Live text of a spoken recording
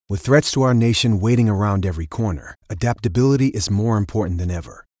With threats to our nation waiting around every corner, adaptability is more important than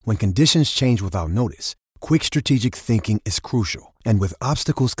ever. When conditions change without notice, quick strategic thinking is crucial. And with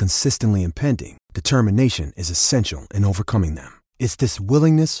obstacles consistently impending, determination is essential in overcoming them. It's this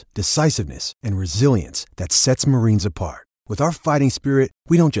willingness, decisiveness, and resilience that sets Marines apart. With our fighting spirit,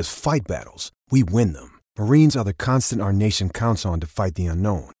 we don't just fight battles, we win them. Marines are the constant our nation counts on to fight the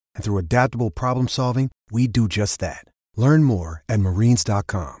unknown. And through adaptable problem solving, we do just that. Learn more at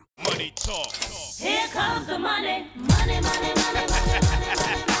marines.com. Money talk. Here comes the money. Money, money, money, money,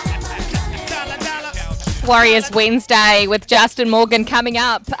 money. Dollar, dollar. Warriors Wednesday with Justin Morgan coming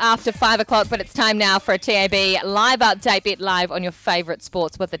up after 5 o'clock, but it's time now for a TAB live update. Bet live on your favourite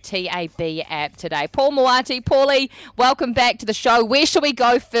sports with the TAB app today. Paul Maoate, Paulie, welcome back to the show. Where shall we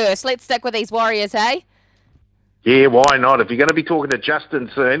go first? Let's stick with these Warriors, eh? Yeah, why not? If you're going to be talking to Justin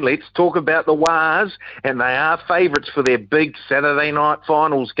soon, let's talk about the Wars, and they are favourites for their big Saturday night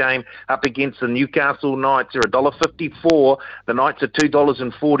finals game up against the Newcastle Knights. They're $1.54. The Knights are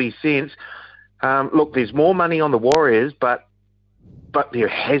 $2.40. Look, there's more money on the Warriors, but there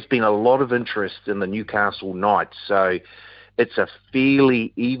has been a lot of interest in the Newcastle Knights, so it's a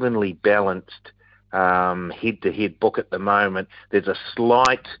fairly evenly balanced head-to-head book at the moment. There's a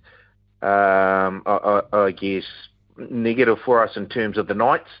slight I guess, negative for us in terms of the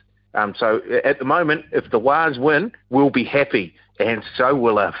Knights. So at the moment, if the Wars win, we'll be happy, and so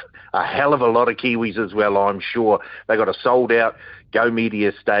will a hell of a lot of Kiwis as well, I'm sure. They got a sold-out Go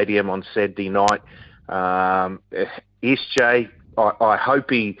Media Stadium on Saturday night. SJ, I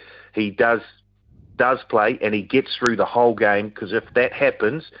hope he does play and he gets through the whole game, because if that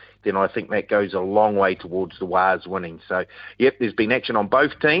happens, then I think that goes a long way towards the Wars winning. So, yep, there's been action on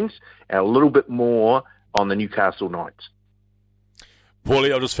both teams, and a little bit more on the Newcastle Knights.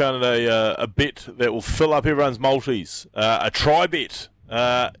 Paulie, I just found a bet that will fill up everyone's multis. A try bet.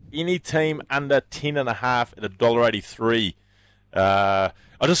 Any team under 10.5 at $1.83. I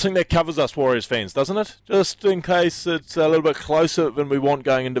just think that covers us Warriors fans, doesn't it? Just in case it's a little bit closer than we want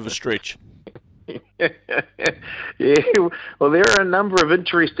going into the stretch. Yeah, well, there are a number of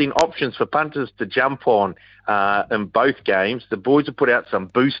interesting options for punters to jump on in both games. The boys have put out some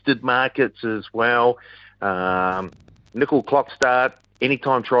boosted markets as well. Nickel clock start,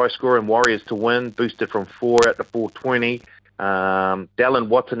 anytime try scorer and Warriors to win, boosted from 4 out to 420. Dallin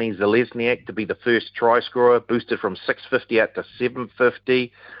Watene-Zelezniak to be the first try scorer, boosted from 650 out to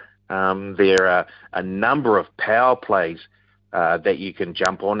 750. There are a number of power plays that you can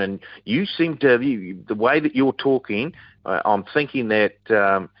jump on, and you seem to, the way that you're talking, I'm thinking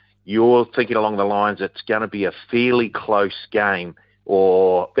that you're thinking along the lines it's going to be a fairly close game,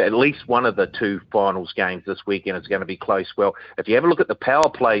 or at least one of the two finals games this weekend is going to be close. Well, if you have a look at the power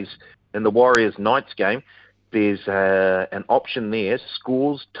plays in the Warriors-Knights game, there's an option there,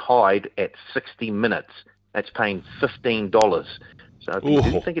 scores tied at 60 minutes. That's paying $15. So if you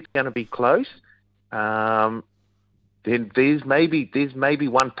do think it's going to be close, then there's maybe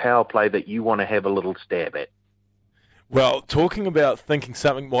one power play that you want to have a little stab at. Well, talking about thinking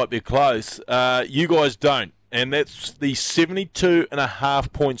something might be close, you guys don't. And that's the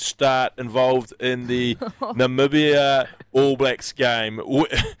 72.5 point start involved in the Namibia All Blacks game.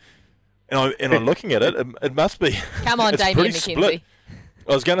 And I'm looking at it, it must be. Come on, Damien McKenzie.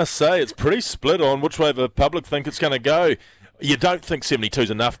 I was going to say, it's pretty split on which way the public think it's going to go. You don't think 72 is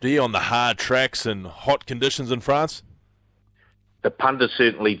enough, do you, on the hard tracks and hot conditions in France? The punters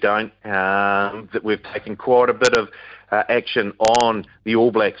certainly don't. That we've taken quite a bit of action on the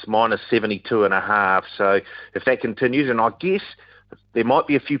All Blacks minus 72.5. So if that continues, and I guess there might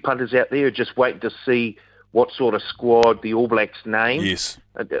be a few punters out there just waiting to see what sort of squad the All Blacks name. Yes.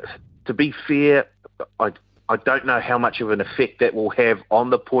 To be fair, I don't know how much of an effect that will have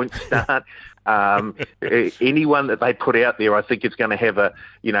on the point start. Anyone that they put out there, I think it's going to have a,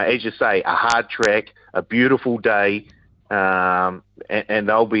 as you say, a hard track, a beautiful day, and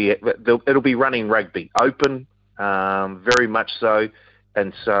it'll be running rugby, open, very much so.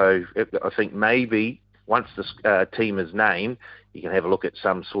 And so I think maybe once the team is named, you can have a look at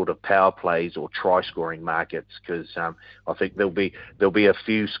some sort of power plays or try-scoring markets, because I think there'll be a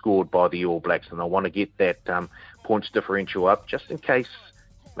few scored by the All Blacks, and I want to get that points differential up just in case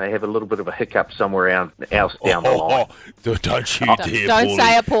they have a little bit of a hiccup somewhere else down the line. Don't you dare, Don't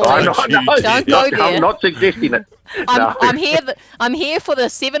say it, Paul. Don't go there. I'm not suggesting it. I'm here for the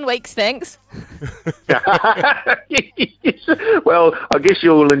 7 weeks, thanks. Well, I guess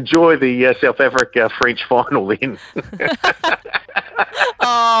you'll enjoy the South Africa-French final then.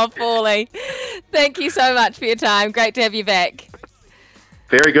 Oh, Paulie. Thank you so much for your time. Great to have you back.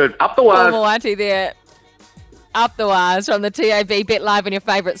 Very good. Up the Paul wires. Maoate there. Up the wires from the TAB. Bet live on your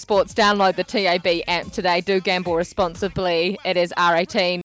favourite sports. Download the TAB app today. Do gamble responsibly. It is R18.